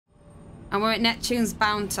And we're at Neptune's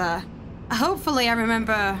Bounty. Hopefully I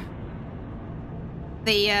remember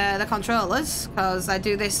the controllers, because I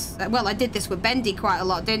do this, well, I did this with Bendy quite a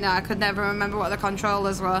lot, didn't I? I could never remember what the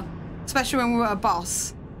controllers were, especially when we were a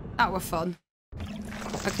boss. That were fun.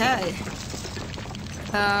 Okay.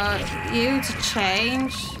 You to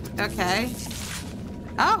change. Okay.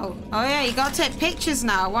 Oh yeah, you gotta take pictures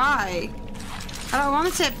now. Why? I don't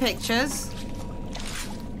want to take pictures.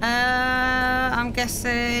 I'm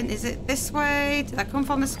guessing, is it this way? Did I come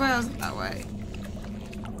from this way or is it that way?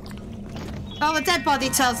 Oh, the dead body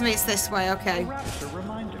tells me it's this way, okay. Rapture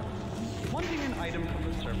reminder. Wanting an item from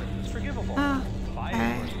the service is forgivable.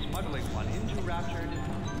 Okay. Smuggling one into Rapture.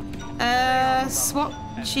 Swap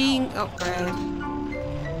gene upgrade.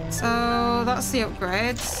 So that's the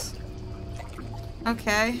upgrades.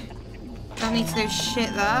 Okay. Don't need to do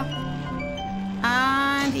shit there.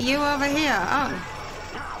 And you over here. Oh.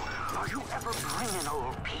 Are you ever bringing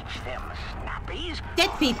old Peach them snappies?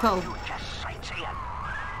 Dead people. You just sightseeing?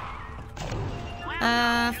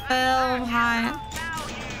 Film high.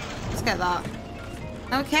 Let's get that.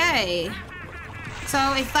 Okay.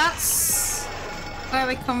 So if that's where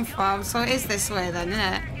we come from, so it is this way then, isn't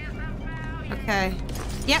it? Okay.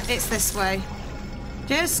 Yep, it's this way.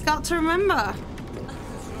 Just got to remember.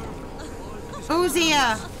 Who's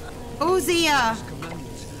here? Who's here?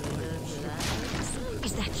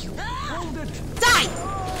 Is that you? Die!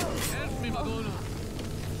 Help me, Madonna.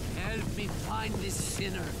 Help me find this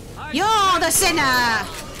sinner. You're the sinner!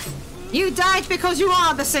 You died because you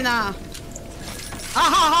are the sinner! Ha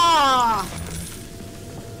ha ha!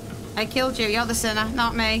 I killed you, you're the sinner,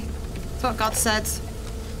 not me. That's what God said.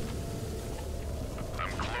 I'm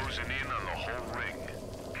closing in on the whole ring.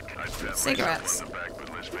 Cigarettes.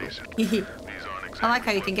 These I like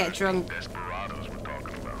how you can get drunk. desperados we're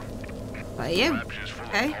talking about. What are you? Rapture's full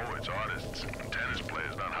Okay. of poets, artists, and tennis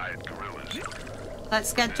players, not hired gorillas.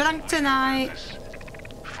 Let's get drunk tonight. This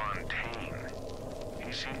Fontaine.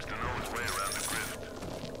 He seems to know his way around the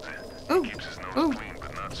grift. Ooh. Keeps his nose Ooh. clean,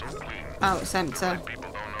 but not so clean. Oh, it's empty.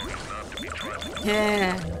 People don't know he's not to be trusted.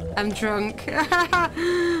 Yeah, I'm drunk.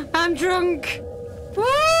 I'm drunk.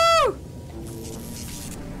 Woo!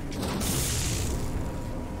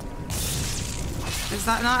 Is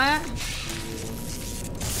that not it?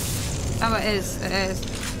 Oh, it is. It is.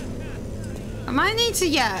 I might need to,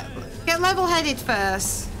 get level-headed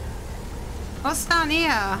first. What's down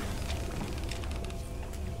here?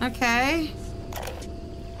 Okay.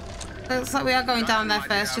 Looks like we are going down there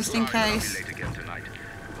first, just in case.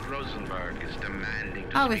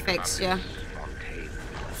 Oh, we fixed you.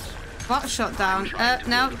 What shut down?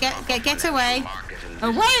 No, get away.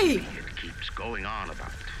 Away! Keeps going on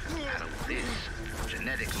about this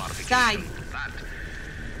genetic modification. Die.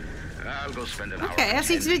 I'll go spend an hour. Okay, I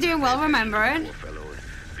seem to be doing well remembering.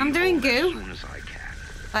 I'm doing goo.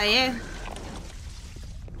 Are you?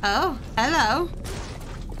 Oh, hello.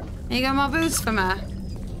 You got more booze for me?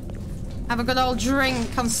 Have a good old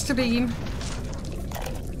drink on stream.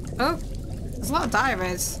 Oh, there's a lot of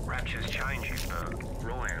diaries. Rapture's changing, but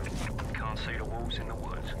Ryan can't see the wolves in the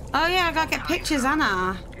woods. Oh yeah, I gotta get pictures,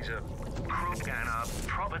 Anna. He's a crook and a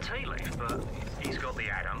proper tea leaf, but he's got the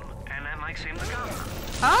atom, and that makes him the gunner.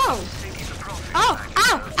 Oh! Think he's a prophet. Oh!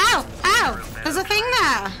 Ow! Ow! Ow! There's a thing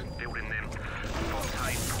there! Building them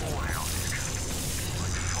Fontaine poorhouses,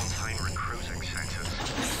 like Fontaine recruiting centres.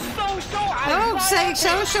 Oh, say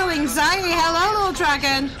social anxiety. Hello, little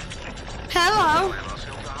dragon. Hello.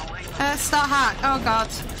 Start hack. Oh god.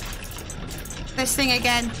 This thing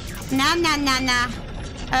again. Nah.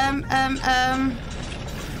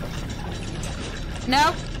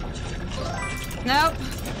 Nope. Nope.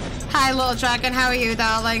 Hi, little dragon. How are you,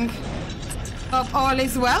 darling? Hope all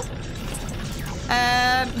is well.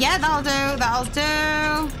 Yeah, that'll do. That'll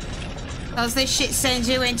do. Does this shit send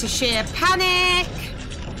you into sheer panic?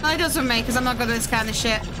 No, it doesn't me, because I'm not good at this kind of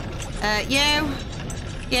shit.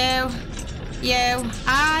 You,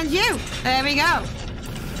 and you. There we go.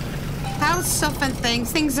 How's stuff and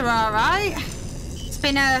things? Things are alright. It's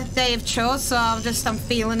been a day of chores, so I'm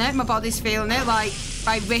feeling it. My body's feeling it. Like,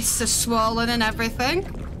 my wrists are swollen and everything.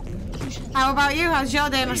 How about you? How's your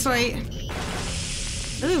day, my sweet?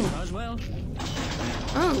 Ooh.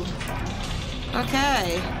 Ooh.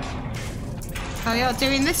 Okay. So you're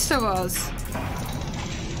doing this to us.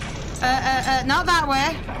 Not that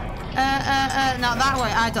way. Not that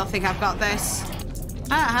way. I don't think I've got this.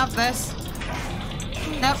 I don't have this.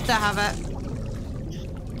 Nope, don't have it.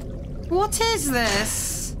 What is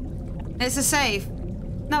this? It's a safe.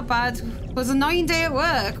 Not bad. It was an annoying day at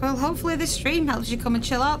work. Well, hopefully this stream helps you come and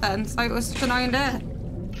chill out then. So it was such an annoying day.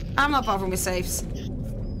 I'm not bothering with safes.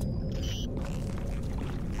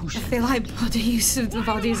 I feel like body use of the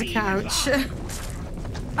body as a couch.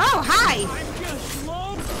 Oh, hi!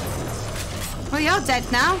 Well, you're dead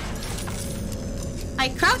now. I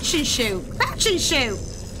crouch and shoot. Crouch and shoot!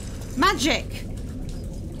 Magic!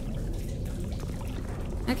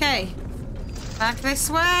 Okay. Back this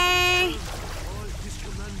way.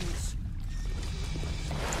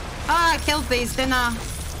 Oh, I killed these, didn't I?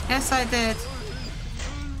 Yes, I did.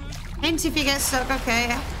 Hint if you get stuck.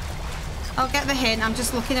 Okay. I'll get the hint. I'm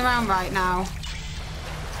just looking around right now.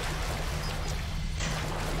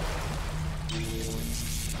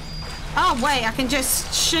 Oh, wait. I can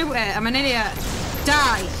just shoot it. I'm an idiot.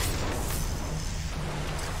 Die.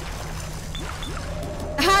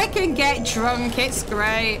 I can get drunk. It's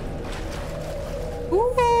great.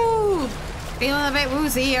 Ooh. Feeling a bit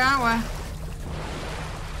woozy here, aren't we?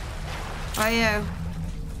 What are you?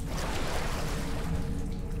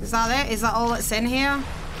 Is that it? Is that all that's in here?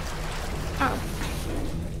 Oh.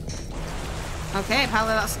 Okay,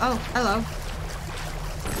 apparently that's... Oh, hello.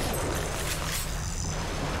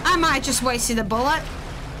 I might have just wasted a bullet.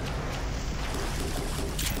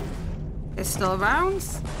 They're still around.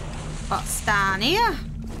 What's down here?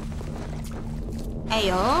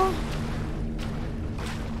 Heyo.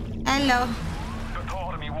 Hello. The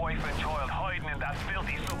thought of me wife and child hiding in that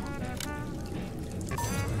filthy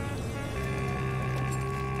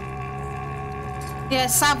Yeah,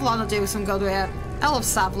 Savlon will do some good with it. I love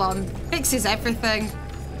Savlon. Fixes everything.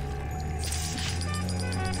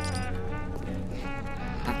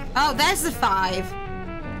 Oh, there's the 5.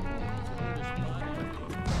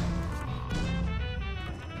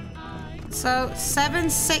 So, 7,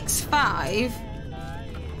 6, 5.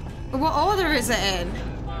 But what order is it in?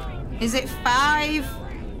 Is it 5,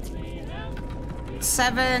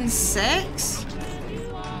 7, 6?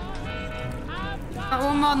 Got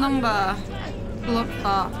one more number to look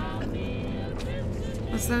for.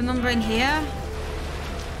 Was there a number in here?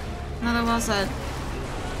 No, there wasn't.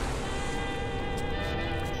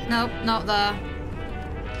 Nope, not there.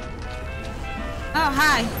 Oh,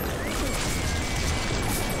 hi.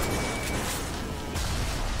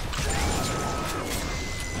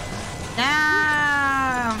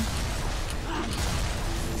 Down.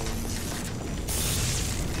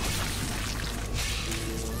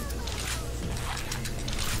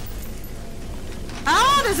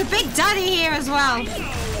 Oh, there's a big daddy here as well.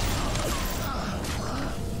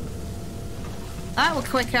 That was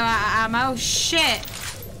quicker out of ammo. Shit.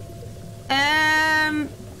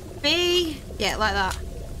 B. Yeah, like that.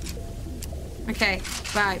 Okay,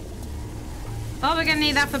 right. Oh, we're gonna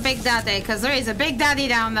need that for Big Daddy, because there is a Big Daddy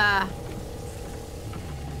down there.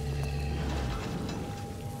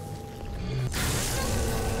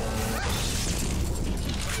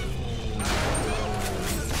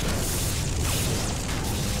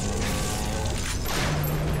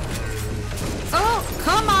 Oh,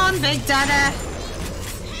 come on, Big Daddy.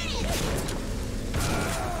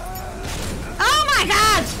 Oh my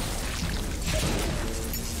God!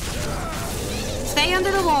 Stay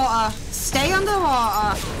under the water. Stay under the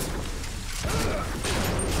water.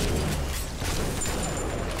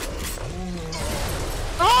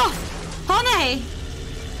 Oh, honey.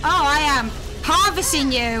 Oh, I am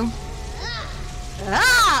harvesting you.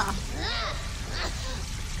 Ah!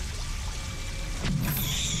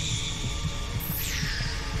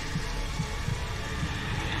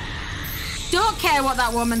 Don't care what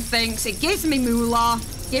that woman thinks. It gives me moolah.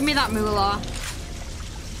 Give me that moolah.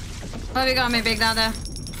 What have you got me, Big Daddy?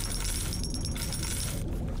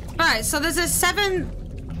 Right, so there's a 7...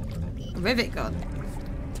 Rivet gun.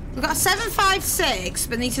 We've got a 756,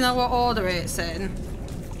 but need to know what order it's in.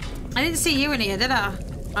 I didn't see you in here, did I?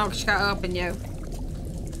 Oh, because you can't open you. I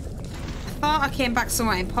thought I came back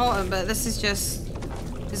somewhere important, but this is just...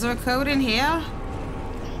 Is there a code in here?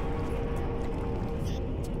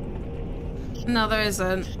 No, there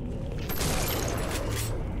isn't.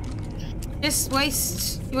 Just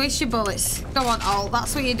waste your bullets. Go on, Alt.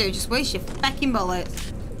 That's what you do. Just waste your fucking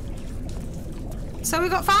bullets. So we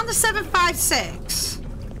found a 756.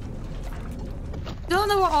 Don't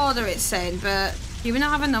know what order it's in, but do we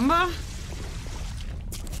not have a number?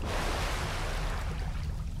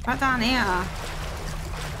 Right down here.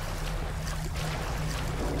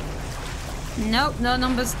 Nope, no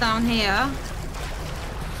numbers down here.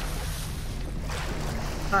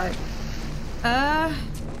 Right.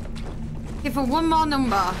 Give her one more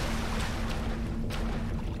number.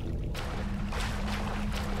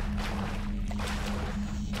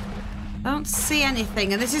 Don't see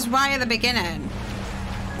anything, and this is right at the beginning.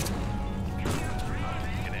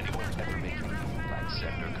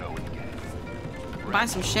 Buy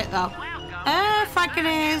some shit though. Welcome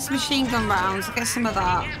Fraggers, machine gun rounds. I'll get some of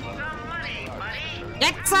that.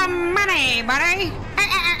 Get some money, buddy!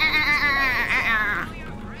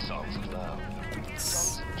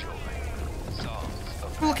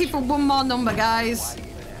 I'm looking for one more number, guys.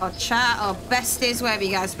 Or chat, or besties, whatever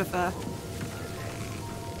you guys prefer.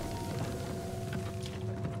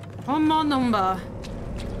 One more number.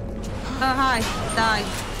 Oh, hi. Die.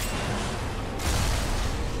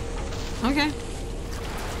 Okay.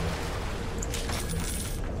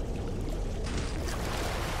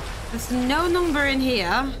 There's no number in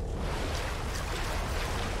here.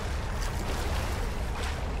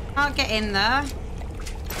 Can't get in there.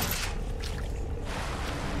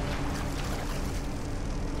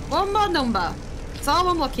 One more number. That's all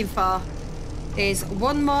I'm looking for. Is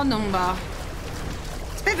one more number.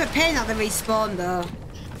 It's a bit of a pain that they respawn though.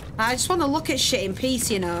 I just want to look at shit in peace,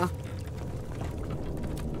 you know.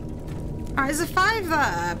 Alright, there's a 5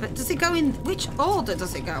 there, but does it go in... Which order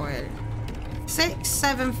does it go in? 6,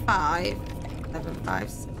 7, 5. 7, 5,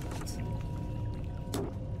 6.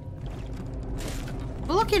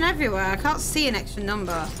 We're looking everywhere. I can't see an extra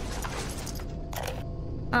number.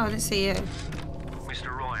 Oh, I didn't see you.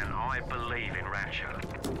 Mr. Ryan, I believe in Rapture,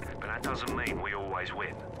 but that doesn't mean we always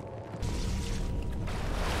win.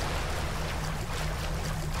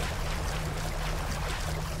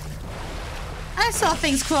 I saw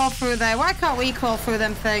things crawl through there. Why can't we crawl through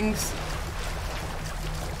them things?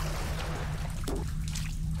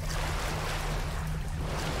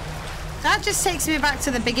 That just takes me back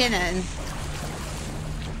to the beginning.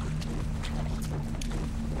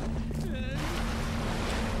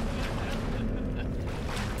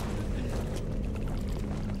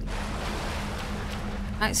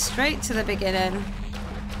 Like straight to the beginning.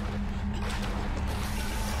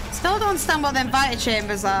 Still don't understand what them vita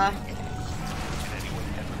chambers are.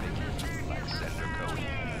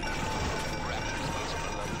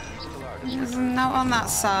 There's a note on that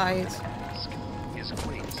side.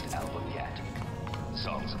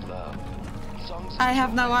 I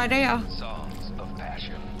have no idea. Songs of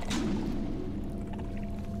passion.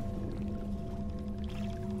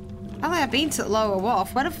 I think I've been to the lower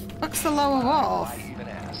wharf. Where the fuck's the lower wharf? Why even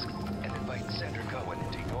ask and invite Sandra Cohen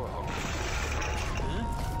into your home?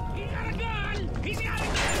 He's got a gun! He's got a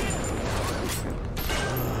gun!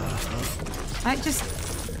 Right, just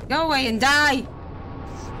go away and die.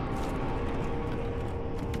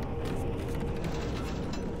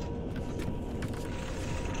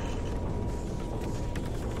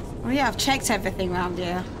 Oh yeah, I've checked everything around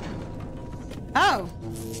here. Oh.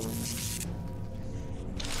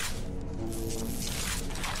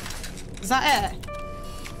 Is that it?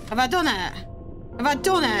 Have I done it? Have I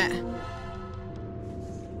done it?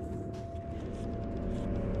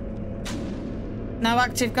 No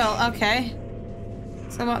active goal. Okay.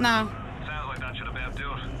 So what now? Sounds like that should about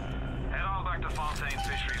do it. Head on back to Fontaine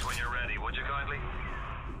Fisheries when you're ready, would you kindly?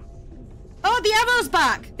 Oh, the arrow's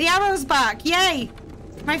back! The arrow's back! Yay!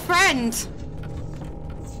 My friend! The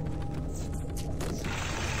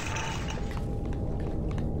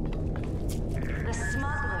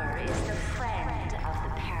smuggler is the friend of the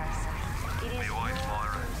parasite. It is My wife,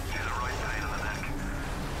 Moira, she's a right pain in the neck.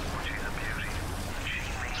 But she's a beauty. She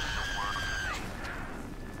means the world to me.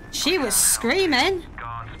 She was screaming.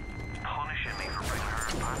 God's punishing me for bringing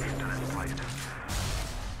her back into this place.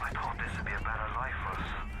 I thought this would be a better life for us.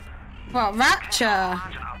 What, Rapture?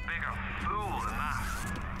 Imagine a bigger fool than that.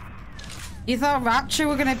 You thought Rapture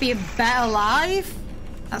were gonna be a better life?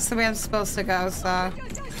 That's the way I'm supposed to go, so...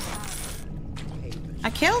 I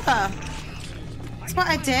killed her. That's what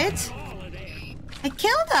I did. I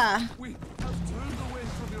killed her.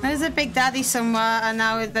 There's a Big Daddy somewhere, and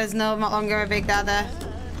now there's no longer a Big Daddy.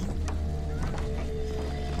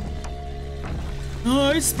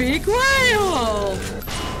 I speak whale!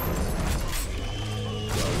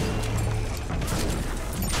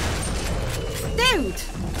 Dude!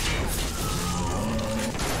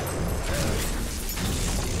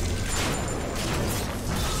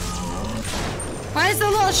 Where's the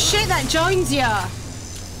little shit that joins you? I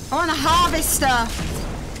want a harvester.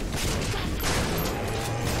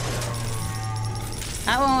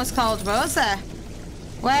 That one was called Rosa.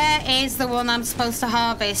 Where is the one I'm supposed to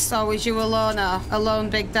harvest? Or was you alone? Alone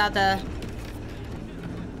Big Dada?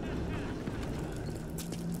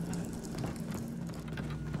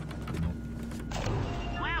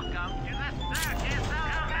 Welcome to the circus of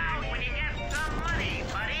back when you get some money,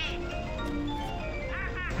 buddy.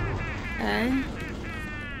 Okay.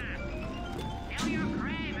 Feel your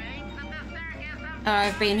cravings at the circus of Oh,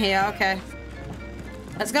 I've been here. Okay.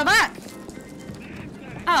 Let's go back.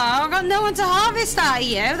 Oh, I got no one to harvest out of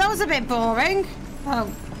you. That was a bit boring. Oh,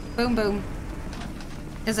 Boom boom.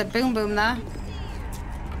 There's a boom boom there.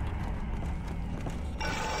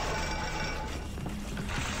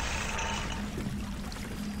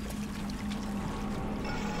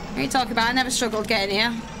 What are you talking about? I never struggled getting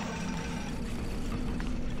here.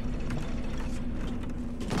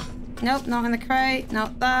 Nope, not in the crate.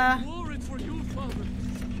 Not there.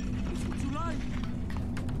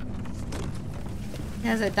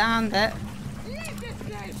 There's a down bit.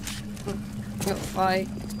 Little fight.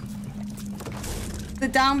 The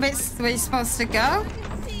down bit's where you're supposed to go?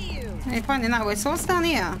 You're pointing that way. So what's down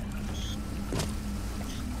here?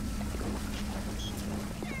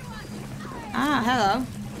 Ah, hello.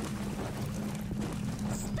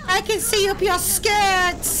 I can see up your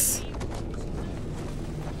skirts!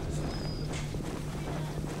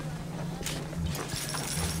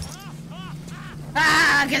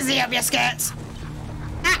 Ah, I can see up your skirts!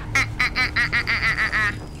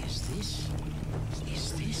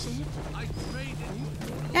 Is this it? I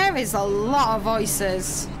traded. There is a lot of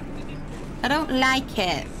voices. I don't like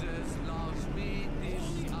it.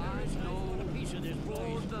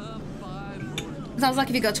 Sounds like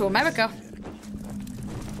if you go to America.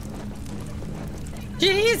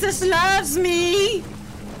 Jesus loves me!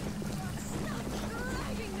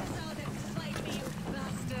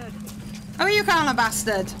 Oh, you calling a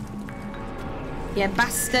bastard? You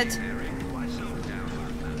bastard.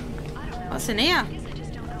 What's in here?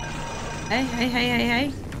 Hey, hey, hey, hey,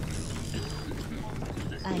 hey.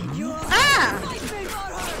 Ah!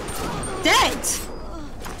 Dead!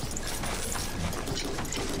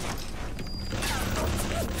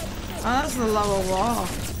 Oh, that's the lower wall.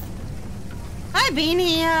 I've been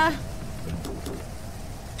here.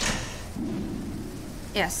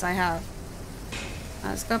 Yes, I have.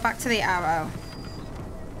 Let's go back to the arrow.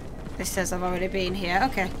 This says I've already been here.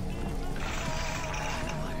 Okay.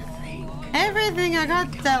 Everything I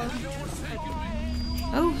got dealt.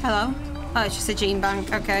 Oh, hello. Oh, it's just a gene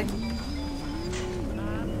bank. Okay.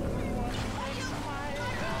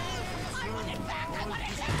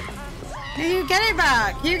 You get it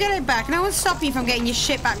back. You get it back. No one's stopping you from getting your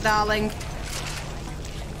shit back, darling.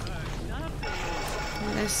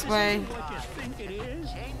 This way.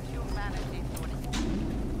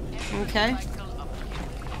 Okay.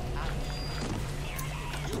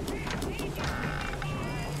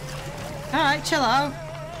 Alright, chill out.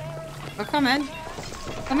 We're coming.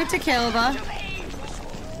 Coming to kill her.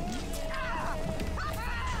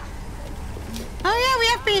 Oh yeah, we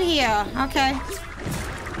have been here. Okay.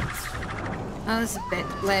 Oh, it's a bit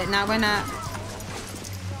late now, we're not.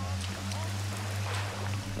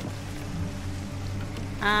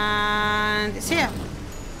 And it's here.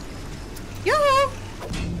 Yoo-hoo!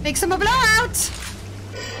 Make some blowout!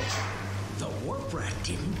 The warp rat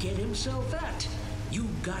didn't get himself that. You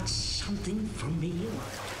got something from me.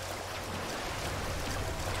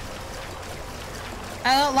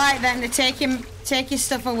 I don't like them to take your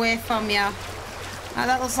stuff away from you. Oh,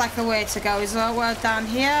 that looks like a way to go. Is that well down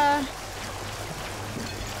here?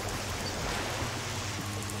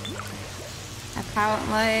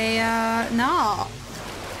 Apparently, not.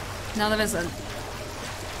 No, there isn't.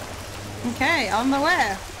 Okay, on the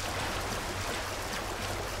way.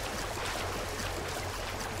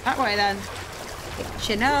 That way then.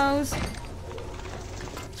 She knows.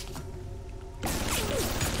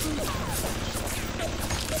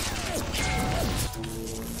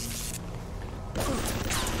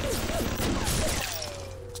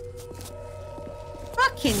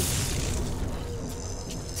 Fucking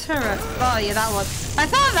turret. Oh yeah, that was. I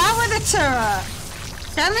thought that was a turret.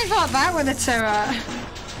 Definitely thought that was a turret.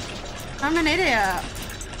 I'm an idiot.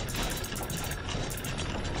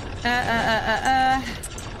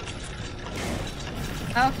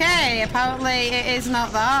 Okay, apparently it is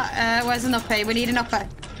not that. Where's an uppy? We need an upper.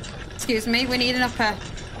 Excuse me, we need an upper.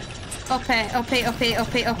 Uppy.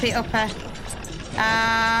 Upper.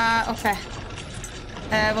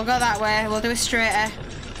 We'll go that way. We'll do a straighter.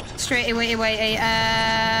 Straighty, waity.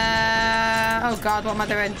 Oh god, what am I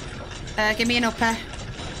doing? Give me an upper.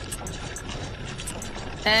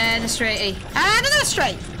 And a straighty. And another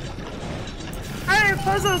straight! Oh,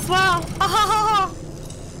 puzzle as well!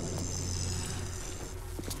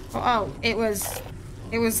 Oh, it was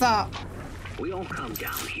that. We all come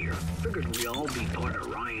down here. Figured we'd all be part of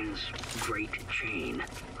Ryan's great chain.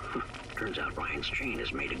 Turns out Ryan's chain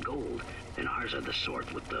is made of gold, and ours are the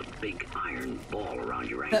sort with the big iron ball around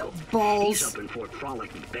your ankle. Balls. He's up in Fort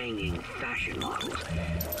Frolic banging fashion models.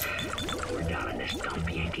 We're down in this dump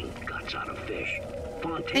yanking guts out of fish.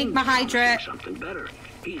 Fontaine's hydrate. Something better.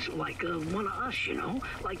 He's like one of us, you know?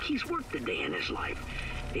 Like he's worked a day in his life.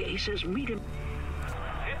 He says meet him.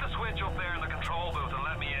 Hit the switch up there in the control booth and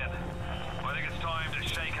let me in.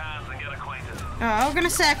 Oh, I was gonna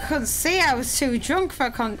say I couldn't see. I was too drunk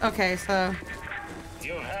for okay, so.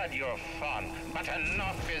 You had your fun, but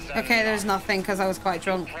enough is enough. Okay, there's nothing because I was quite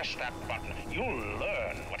drunk. Press that button. You'll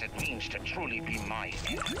learn what it means to truly be my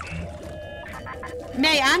enemy.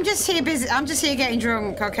 Mate, I'm just here busy. I'm just here getting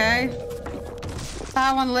drunk, okay?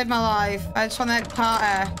 I want to live my life. I just want to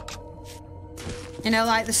party. You know,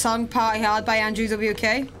 like the song "Party Hard" by Andrew WK.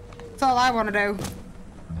 That's all I want to do.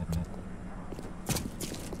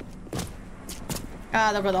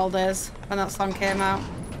 Ah, the good old days when that song came out.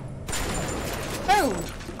 Oh!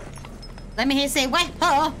 Let me hear you say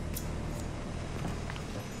 "Wepo."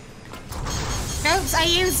 Oops, I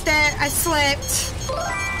used it. I slipped.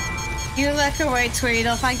 You look away,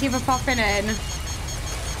 Tweedle. Thank you for popping in.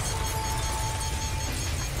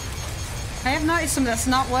 I have noticed something that's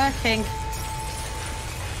not working.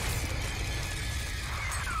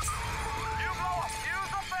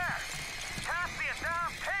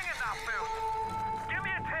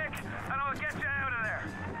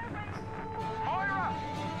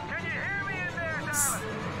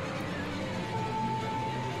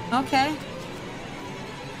 Okay.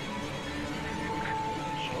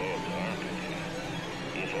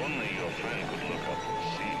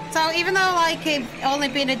 So even though like it only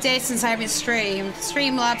been a day since I haven't streamed,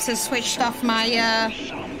 Streamlabs has switched off my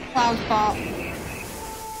cloud bot.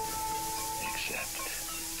 Except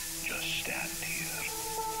just stand here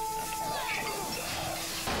and watch.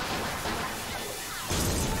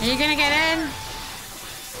 Are you gonna get in?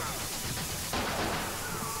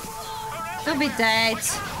 You'll be dead.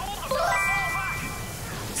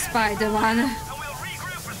 Spider-Man.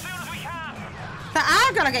 So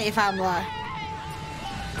I've gotta get your family.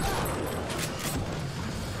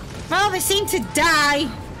 Well, they seem to die.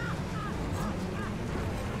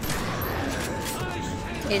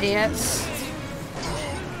 Idiots.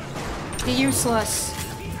 You're useless.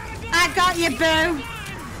 I got you, boo.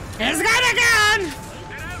 It's gonna gun.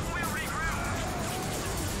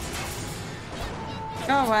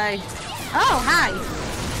 Go away. Oh, hi.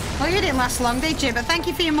 Well, you didn't last long, did you? But thank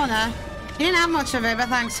you for your money. You didn't have much of it, but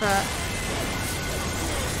thanks for it.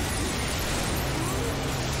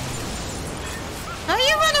 Oh,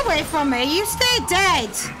 you run away from me. You stay dead.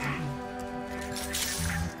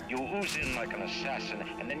 You ooze in like an assassin,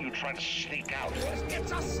 and then you try to sneak out.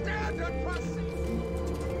 It's a standard pussy.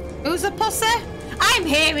 Who's a pussy? I'm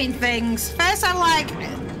hearing things. First I'm like,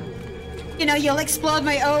 you know, you'll explode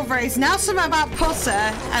my ovaries. Now something about pussy,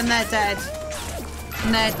 and they're dead.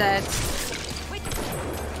 And they're dead.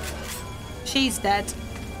 She's dead.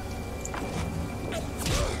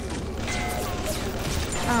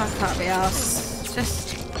 Oh, I can't be arsed.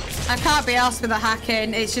 I can't be arsed with the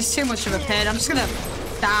hacking. It's just too much of a pain. I'm just gonna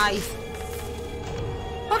die.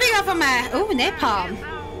 What do you got for me? Oh, napalm.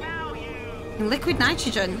 And liquid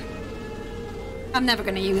nitrogen. I'm never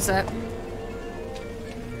gonna use it.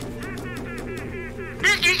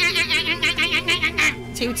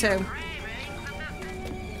 Two.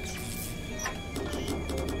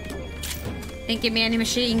 Didn't give me any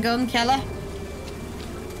machine gun, Keller.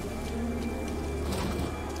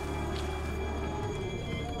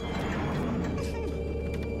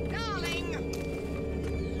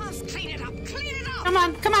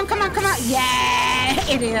 Come on. Yeah,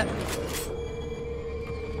 idiot.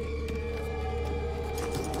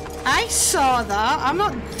 I saw that. I'm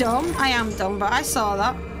not dumb. I am dumb, but I saw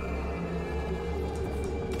that.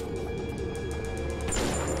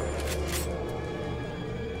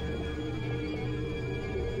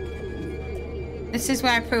 This is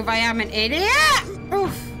where I prove I am an idiot.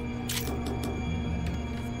 Oof.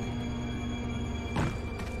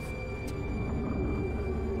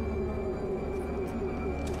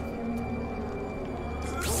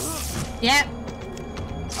 Yep.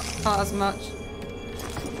 Thought as much.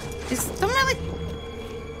 It's don't really.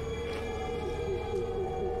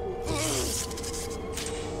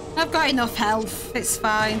 I've got enough health. It's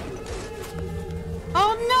fine.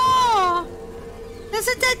 Oh no! There's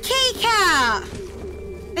a dead kitty cat.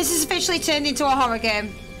 This is officially turned into a horror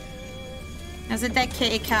game. There's a dead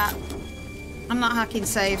kitty cat. I'm not hacking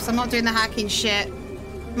saves. I'm not doing the hacking shit.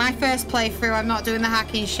 My first playthrough. I'm not doing the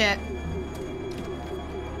hacking shit.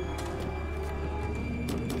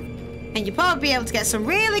 And you'll probably be able to get some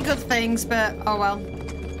really good things, but oh well.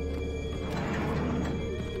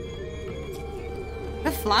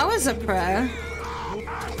 The flowers are pro.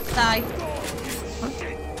 Die.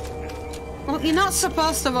 Well, you're not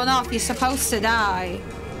supposed to run off, you're supposed to die.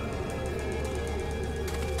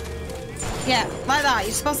 Yeah, like that.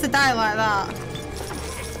 You're supposed to die like that.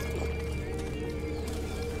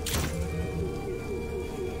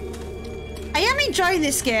 I am enjoying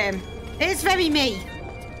this game. It's very me.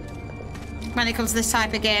 when it comes to this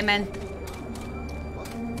type of gaming.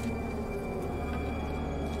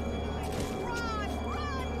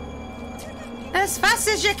 As fast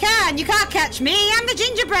as you can. You can't catch me. I'm the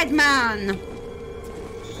gingerbread man.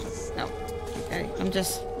 No. Okay, I'm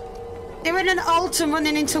just doing an ult and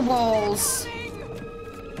running into walls.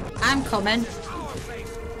 I'm coming.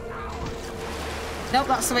 Nope,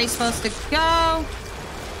 that's the way you're supposed to go.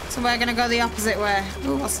 So we're gonna go the opposite way.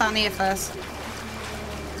 Ooh, what's down here first?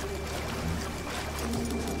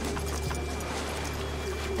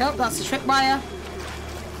 Nope, that's a tripwire.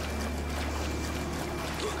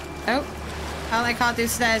 Oh. I can't do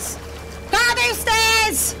stairs. Can't do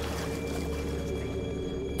stairs!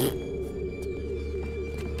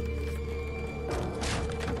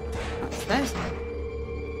 What's this?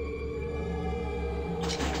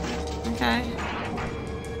 Okay.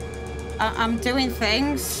 I'm doing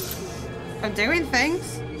things. I'm doing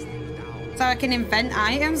things. So I can invent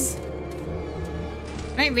items.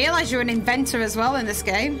 I didn't realise you're an inventor as well in this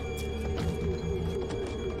game.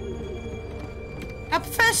 I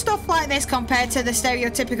prefer stuff like this compared to the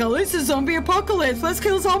stereotypical, it's a zombie apocalypse, let's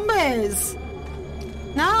kill zombies.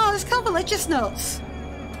 No, let's kill religious nuts.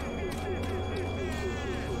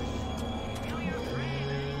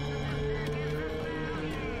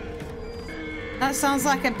 That sounds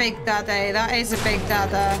like a big daddy. That is a big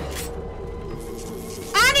daddy.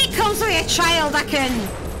 And it comes with a child I can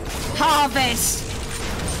harvest.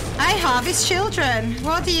 I harvest children.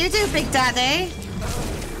 What do you do, big daddy?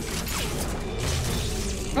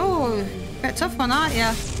 Oh, bit tough one, aren't you?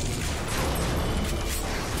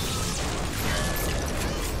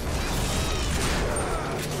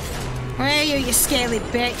 Where are you, you scaly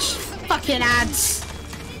bitch? Fucking ads.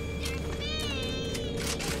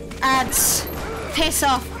 Ads. Piss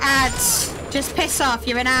off, ads. Just piss off,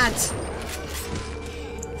 you're an ad.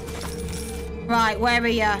 Right, where are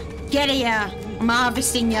you? Get here. I'm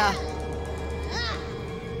harvesting you.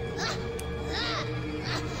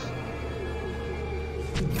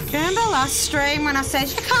 Remember last stream when I said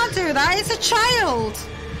you can't do that, it's a child?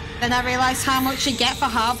 Then I realised how much you get for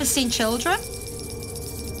harvesting children.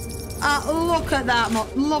 Look at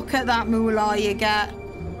that moolah you get.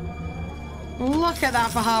 Look at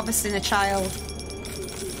that for harvesting a child.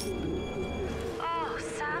 Oh,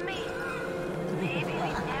 Sammy. Maybe we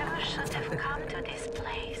never should have come to this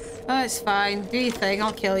place. Oh, it's fine. Do your thing,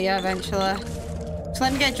 I'll kill you eventually. Just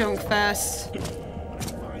let me get drunk first.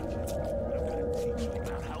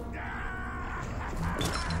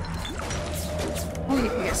 Oh, you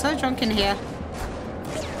can get so drunk in here.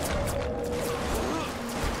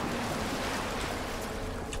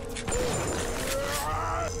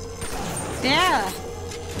 Yeah.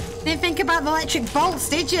 Didn't think about the electric bolts,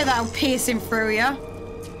 did you? That'll piercing through you.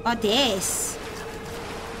 Or this.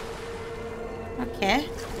 Okay.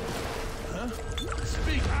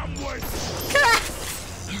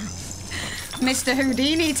 Mr.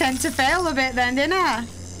 Houdini tend to fail a bit then, didn't I?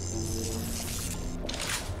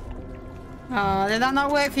 Oh, did that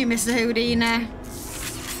not work for you, Mr. Houdini?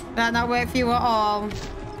 Did that not work for you at all?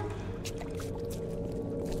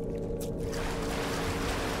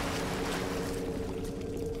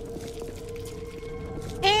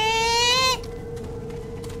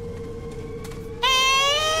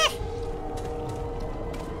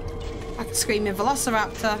 Like a screaming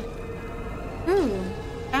velociraptor. Ooh,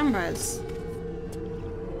 cameras.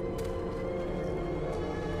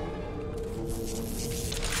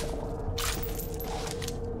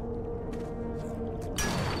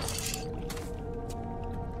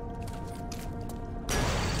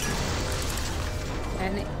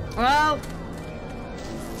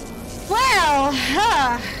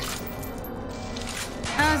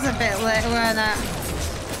 That was a bit late, wasn't it?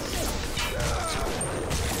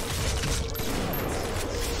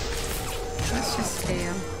 Let's just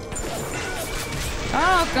steal.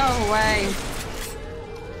 Oh, go away.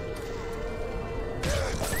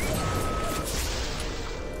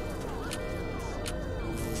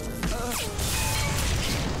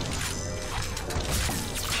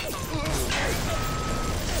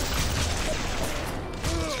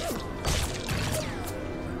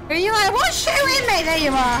 Are you like, what's shooting me? There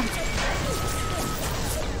you are.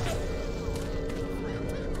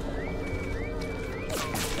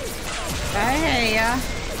 I hear ya.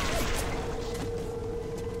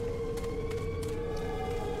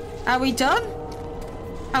 Are we done?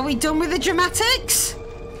 Are we done with the dramatics?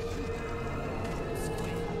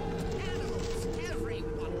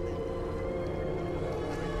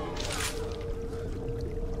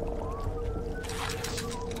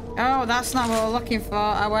 Oh, that's not what we're looking for.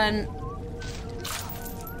 I went...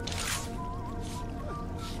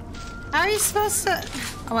 How are you supposed to...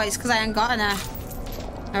 Oh wait, it's because I ain't got any.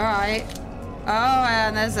 Alright. Oh,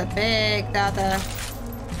 and there's a big dada.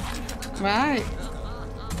 Right.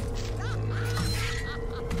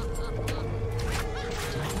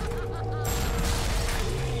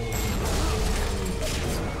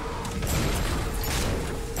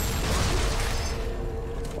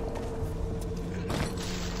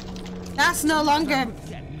 That's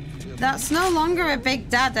no longer a big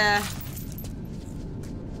dada.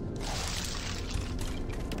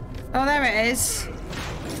 Oh, there it is.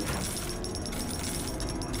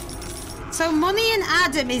 So Money and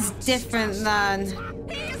Adam is different than...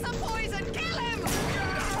 He is a poison! Kill him!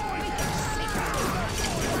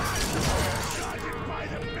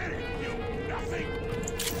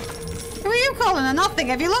 Who are you calling a nothing?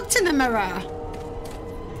 Have you looked in the mirror?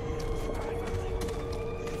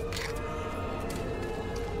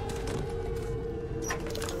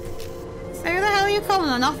 So who the hell are you calling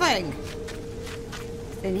a nothing?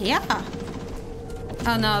 It's in here.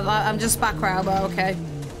 Oh no, I'm just back row, but okay.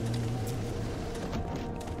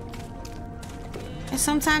 I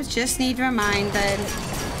sometimes just need reminding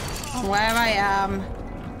on where I am.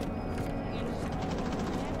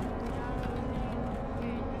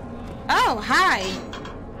 Oh, hi!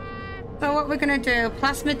 So what we're gonna do,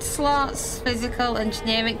 plasmid slots, physical,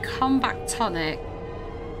 engineering, combat tonic.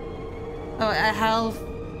 Oh, health.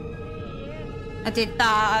 I did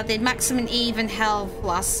that, I did maximum even health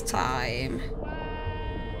last time.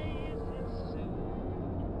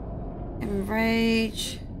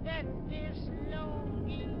 Enrage.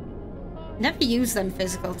 Never use them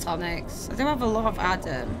physical tonics. I do have a lot of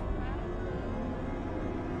Adam.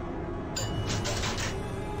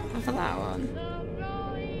 Go for that one.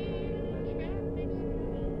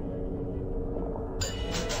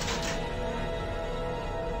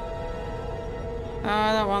 Oh,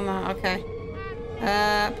 that one, that, okay.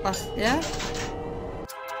 Plus, yeah.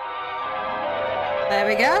 There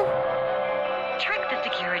we go. Trick the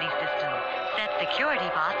security system. Set security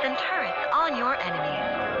bots and turrets on your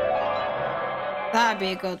enemies. That'd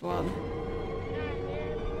be a good one.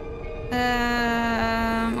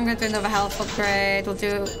 I'm gonna do another health upgrade. We'll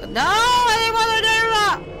do... No! I didn't want to do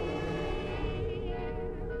that!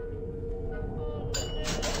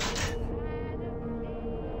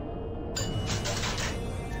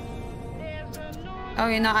 Oh,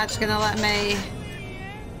 you're not actually gonna let me...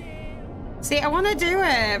 See, I want to do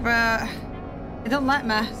it, but... It don't let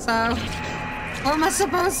me, so... What am I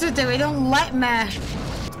supposed to do? It don't let me.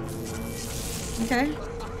 Okay.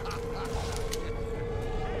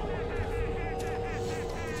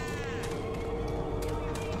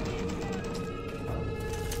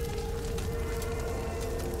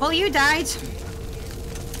 Well, you died.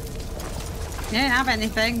 You didn't have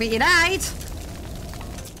anything, but you died.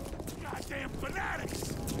 Goddamn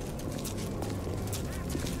fanatics!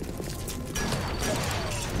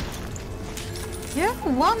 You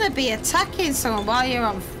don't want to be attacking someone while you're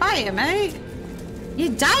on fire, mate.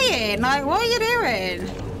 You're dying. Like, what are you doing?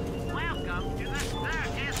 Welcome to the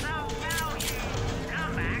circus of value.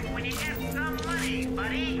 Come back when you get some money,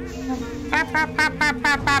 buddy. Ba, ba, ba, ba,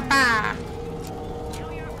 ba, ba, ba.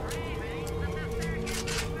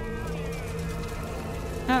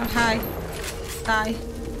 Oh, hi. Hi.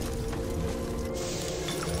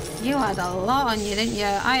 You had a lot on you, didn't you?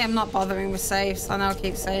 I am not bothering with saves. I know I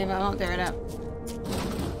keep saying, but I'm not doing it.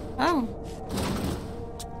 Oh.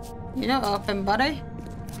 You're not open, buddy.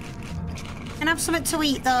 Can I have something to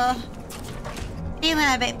eat, though? Feeling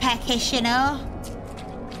a bit peckish, you know?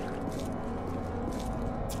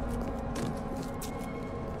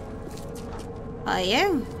 Are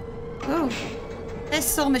you? Ooh.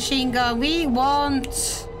 Pistol, machine gun. We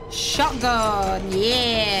want shotgun.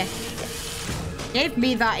 Yeah. Give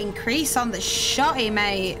me that increase on the shotty,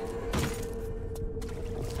 mate.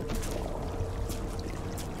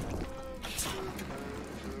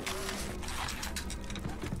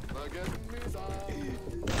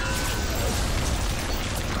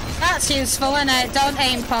 That's useful, isn't it? Don't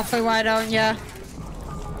aim properly, why don't you?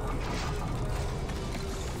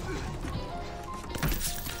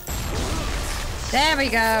 There we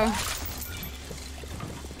go.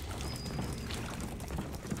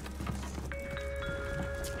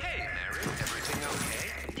 Hey, Mary, everything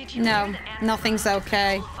okay? Did you No, nothing's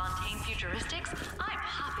okay. Fontaine Futuristics? I'm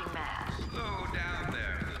hopping mad. Slow down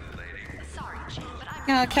there, little lady. Sorry, Jim, but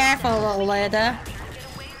I'm Careful, little lady.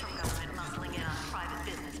 get away from government muscling in on private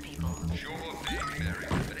business people. Sure thing, Mary,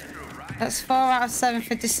 but after a ride... That's 4 out of 7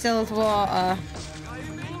 for distilled water.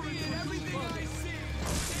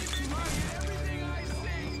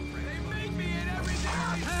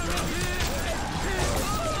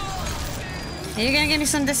 Are you gonna give me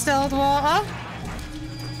some distilled water?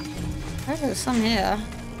 Oh, there's some here.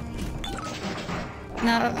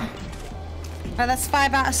 No. Oh, that's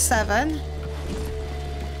 5 out of 7.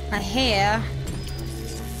 I hear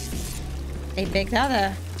a big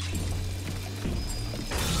daddy.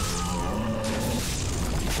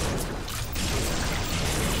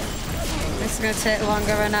 This is gonna take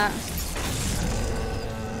longer than that.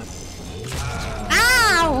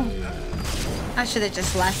 Ow! I should have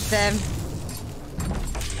just left him.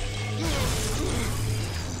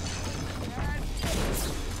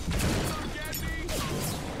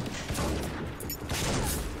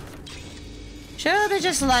 Should have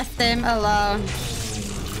just left him alone.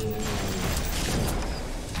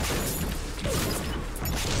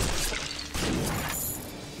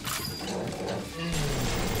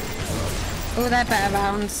 Oh, they're better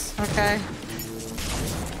rounds. Okay.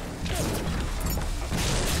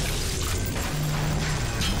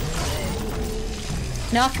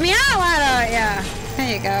 Knock me out, why don't ya?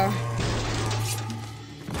 There you go.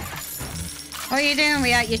 What are you doing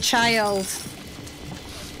without your child?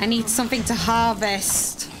 I need something to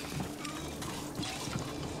harvest.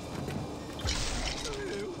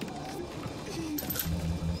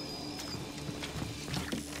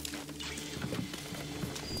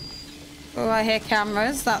 Oh, I hear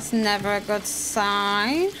cameras. That's never a good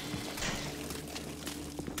sign.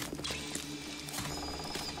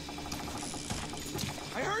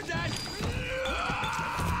 I heard that.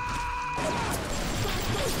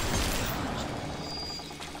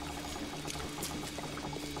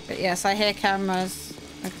 But yes, I hear cameras.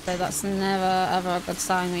 Like I said, that's never ever a good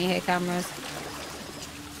sign when you hear cameras.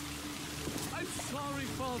 I'm sorry,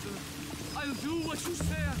 Father. I'll do what you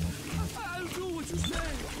say. I'll do what you say.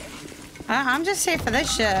 I'm just here for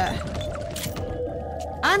this shit.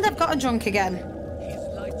 And I've got a drunk again. Do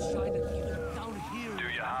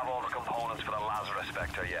you have all the components for the Lazarus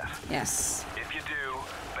Spectre yet? Yes. If you do,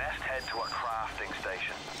 best head to a crafting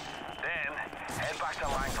station. Then, head back to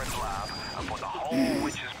Langford's lab and put the whole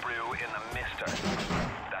witch's brew in the mister.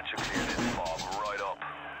 That should clear this fog right up.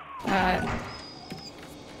 Alright.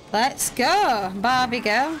 Let's go, Barbie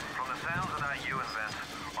girl. From the sounds of that you invent,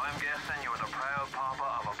 I'm guessing you were the proud papa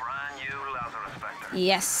of a brand new Lazarus Spectre.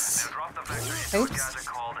 Yes. Now drop the vector into a gadget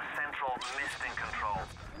called the Central Misting Control.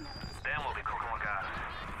 Then we'll be cooking with gas.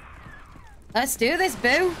 Let's do this,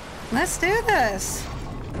 boo. Let's do this.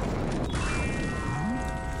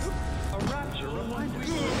 A rapture reminder.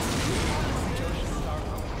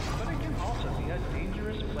 But it can also be a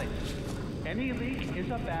dangerous place. Any leak is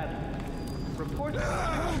a bad one. Report to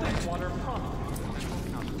water promptly.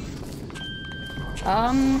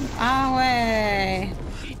 Our way.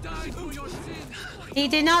 He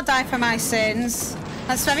did not die for my sins.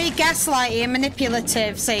 That's very gaslighty and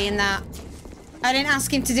manipulative saying that. I didn't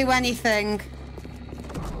ask him to do anything.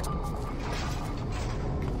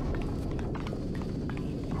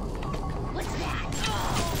 What's that?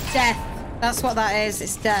 Death. That's what that is.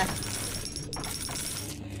 It's death.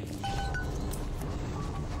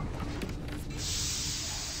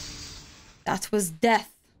 That was death.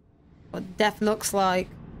 What death looks like.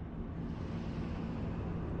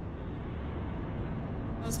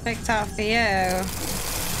 I was picked out for you.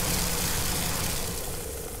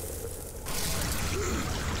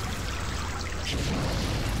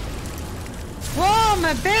 Warm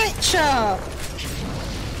a bitch up.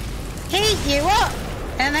 Heat you up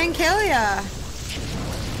and then kill ya.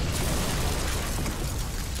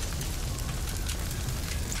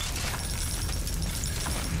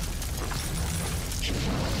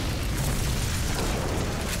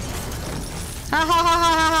 Ha ha ha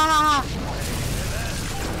ha ha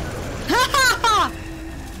ha ha ha.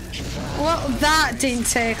 Well, that didn't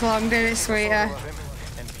take long, did it, sweetie?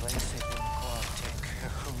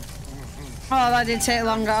 Oh, that didn't take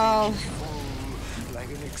long at all. Like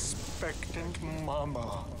an expectant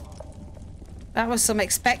mama. That was some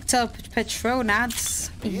expecto patron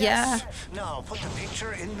ads. Yes. Yeah. Now put the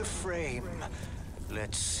picture in the frame.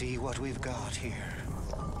 Let's see what we've got here.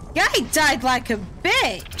 Guy died like a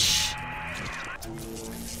bitch.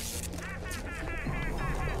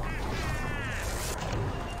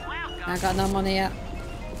 I got no money yet.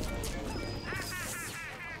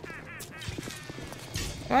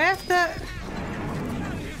 Do I have to?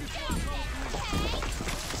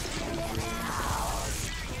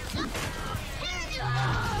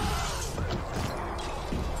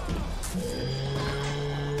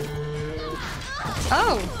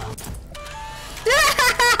 Oh!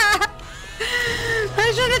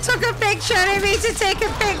 I should have took a picture. I didn't mean to take a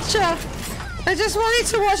picture. I just wanted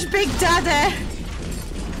to watch Big Daddy.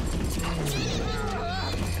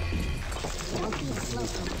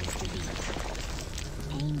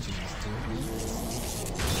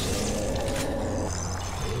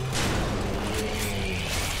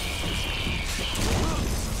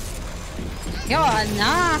 You're a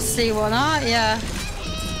nasty one, aren't you?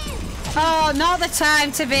 Oh, not the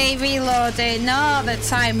time to be reloading. Not the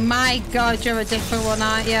time. My God, you're a different one,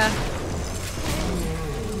 aren't you?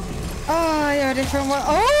 Oh, you're a different one.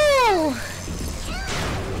 Oh!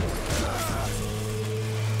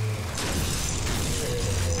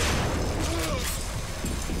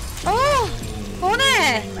 Oh!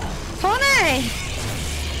 Honey! Honey!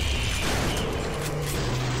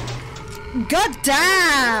 God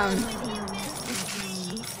damn!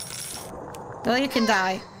 Well, you can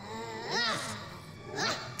die.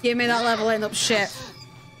 Give me that leveling up shit.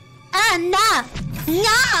 Ah, nah!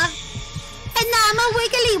 Nah! And now I'm a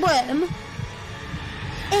wiggly worm.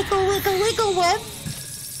 Wiggle, wiggle, wiggle worm.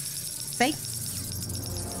 See?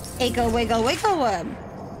 Wiggle, wiggle, wiggle worm.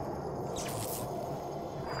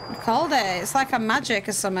 I called it. It's like a magic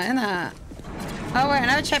or something, isn't it? Oh, wait, I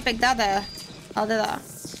never checked Big Daddy. I'll do that.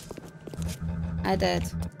 I did.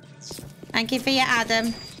 Thank you for your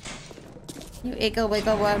Adam. You wiggle,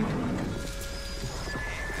 wiggle worm.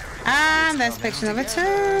 And there's picture number 2.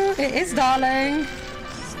 It is, darling.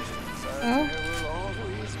 Oh.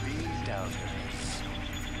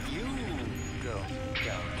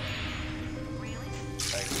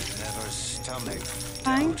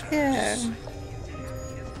 Thank you.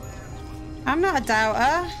 I'm not a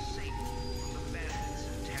doubter.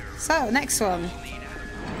 So, next one.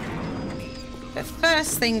 But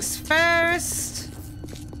first things first.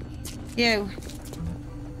 You.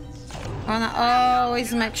 I want to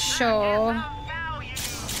always make sure.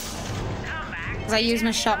 Because I use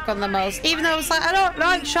my shotgun the most. Even though it's like, I don't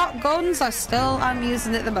like shotguns, I'm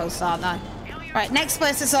using it the most, aren't I? Right, next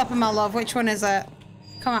place is open, my love. Which one is it?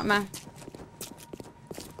 Come at me.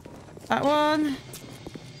 That one.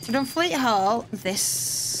 We've done Fleet Hall.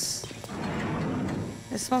 This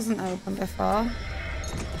wasn't open before.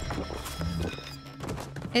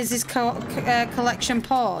 Is this collection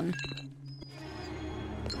porn?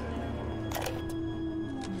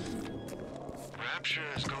 Rapture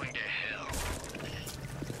is going to hell.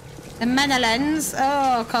 The Menelens.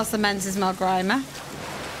 Oh, of course the men's is more grimy.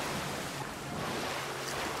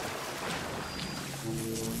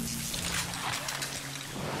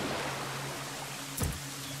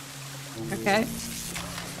 Okay.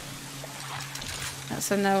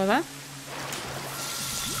 That's a no there.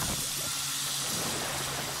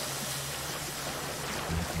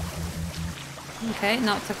 Okay,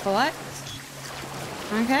 not to collect.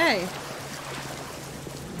 Okay.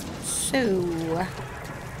 So.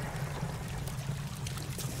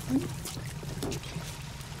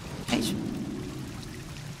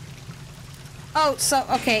 Oh, so,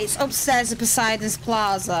 okay, it's upstairs at Poseidon's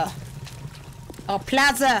Plaza. Or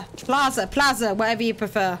Plaza, whatever you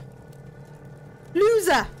prefer.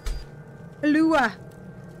 Loser. Lua.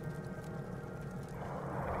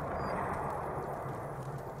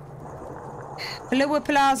 Lua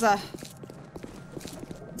Plaza.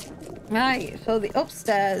 Right, so the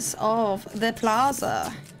upstairs of the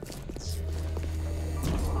plaza.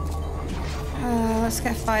 Let's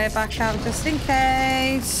get fire back out just in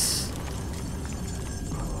case.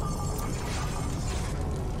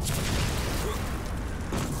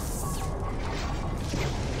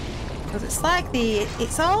 Because it's like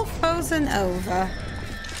it's all frozen over.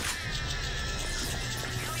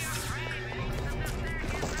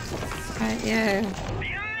 Right, yeah.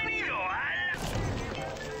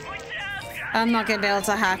 I'm not gonna be able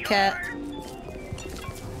to hack it.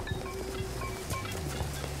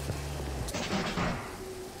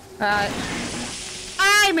 Right.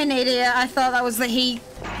 I'm an idiot. I thought that was the heat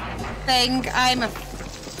thing. I'm a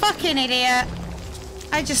fucking idiot.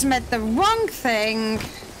 I just meant the wrong thing.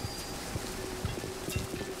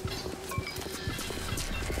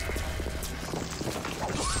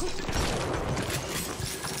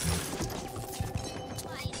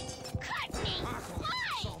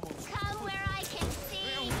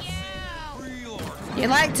 You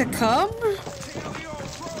like to come?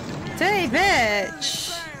 Dirty bitch.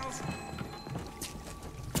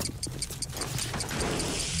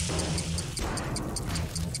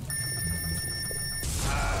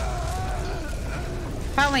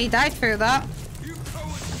 Apparently he died through that. You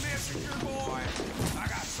cowards messenger boy. I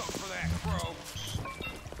got something for that crow.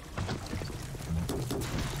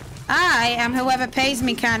 I am whoever pays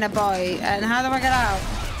me kind of boy. And how do I get out?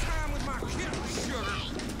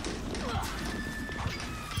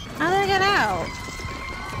 How do I get out?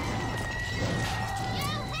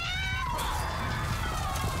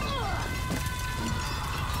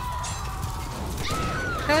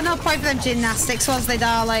 There was no point for them gymnastics, was there,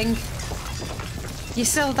 darling? You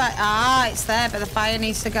still die. Ah, it's there, but the fire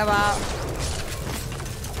needs to go out.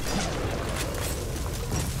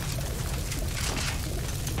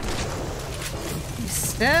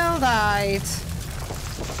 still died.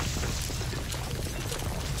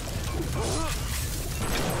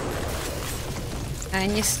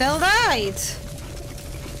 And you still died.